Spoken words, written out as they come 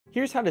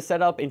Here's how to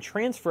set up and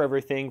transfer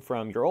everything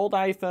from your old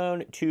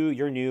iPhone to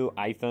your new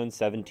iPhone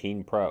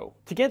 17 Pro.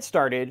 To get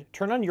started,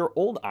 turn on your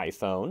old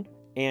iPhone,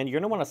 and you're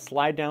gonna wanna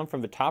slide down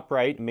from the top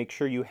right and make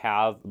sure you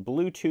have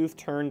Bluetooth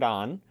turned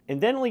on.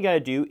 And then all you gotta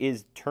do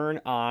is turn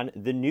on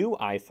the new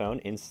iPhone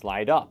and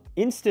slide up.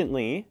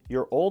 Instantly,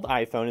 your old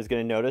iPhone is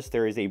gonna notice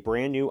there is a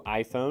brand new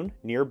iPhone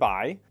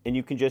nearby, and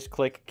you can just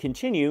click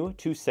continue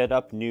to set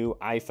up new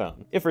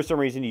iPhone. If for some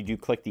reason you do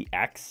click the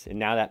X and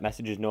now that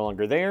message is no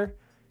longer there,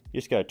 you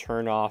just gotta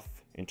turn off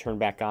and turn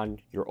back on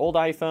your old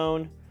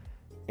iPhone,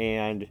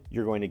 and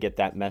you're going to get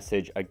that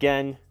message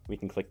again. We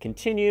can click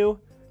continue.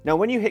 Now,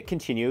 when you hit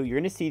continue, you're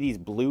gonna see these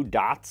blue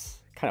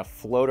dots kind of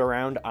float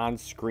around on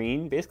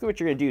screen. Basically what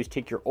you're gonna do is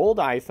take your old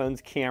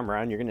iPhone's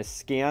camera and you're gonna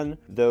scan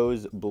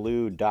those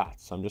blue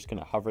dots. So I'm just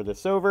gonna hover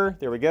this over.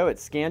 There we go, it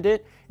scanned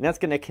it. And that's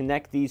gonna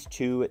connect these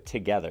two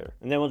together.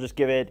 And then we'll just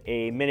give it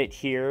a minute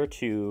here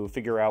to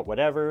figure out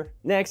whatever.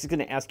 Next, it's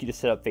gonna ask you to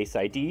set up Face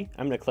ID.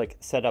 I'm gonna click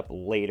set up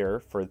later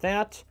for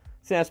that.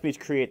 It's gonna ask me to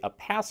create a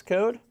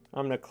passcode.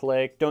 I'm gonna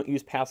click don't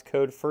use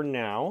passcode for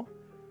now.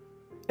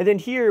 And then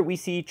here we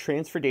see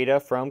transfer data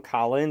from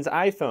Colin's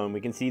iPhone.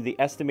 We can see the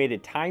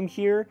estimated time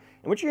here.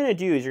 And what you're gonna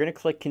do is you're gonna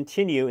click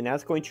continue, and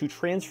that's going to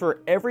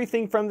transfer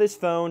everything from this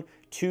phone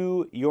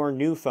to your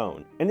new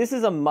phone. And this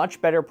is a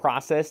much better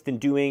process than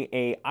doing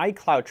a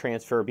iCloud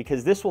transfer,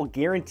 because this will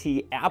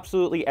guarantee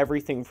absolutely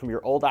everything from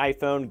your old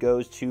iPhone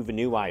goes to the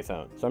new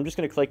iPhone. So I'm just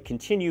gonna click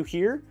continue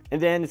here,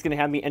 and then it's gonna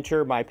have me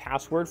enter my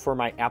password for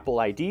my Apple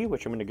ID,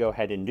 which I'm gonna go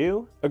ahead and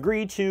do.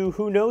 Agree to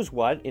who knows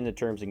what in the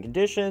terms and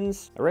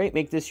conditions. All right,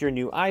 make this your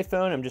new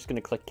iPhone. I'm just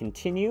gonna click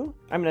continue.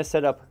 I'm gonna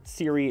set up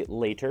Siri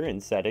later in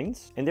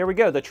settings. And there we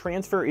go, the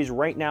transfer is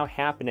right now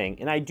happening.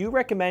 And I do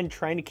recommend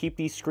trying to keep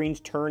these screens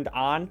turned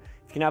on.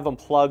 You can have them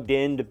plugged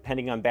in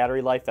depending on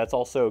battery life. That's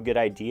also a good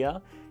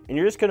idea. And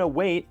you're just gonna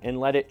wait and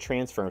let it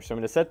transfer. So I'm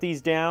gonna set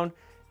these down,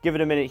 give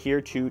it a minute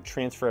here to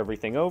transfer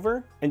everything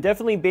over. And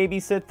definitely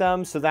babysit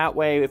them so that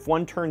way if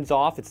one turns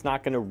off, it's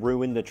not gonna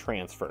ruin the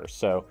transfer.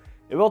 So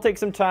it will take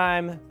some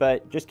time,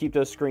 but just keep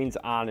those screens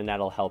on and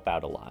that'll help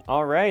out a lot.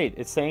 All right,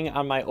 it's saying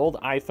on my old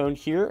iPhone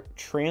here,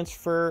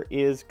 transfer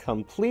is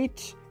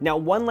complete. Now,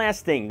 one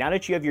last thing, now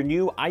that you have your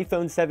new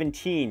iPhone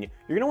 17,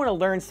 you're gonna wanna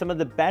learn some of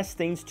the best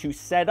things to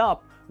set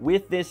up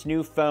with this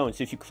new phone.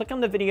 So if you click on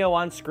the video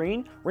on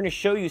screen, we're gonna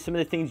show you some of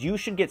the things you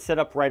should get set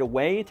up right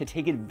away to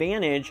take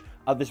advantage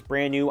of this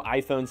brand new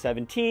iPhone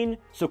 17.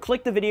 So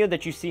click the video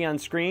that you see on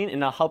screen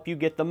and I'll help you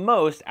get the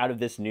most out of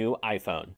this new iPhone.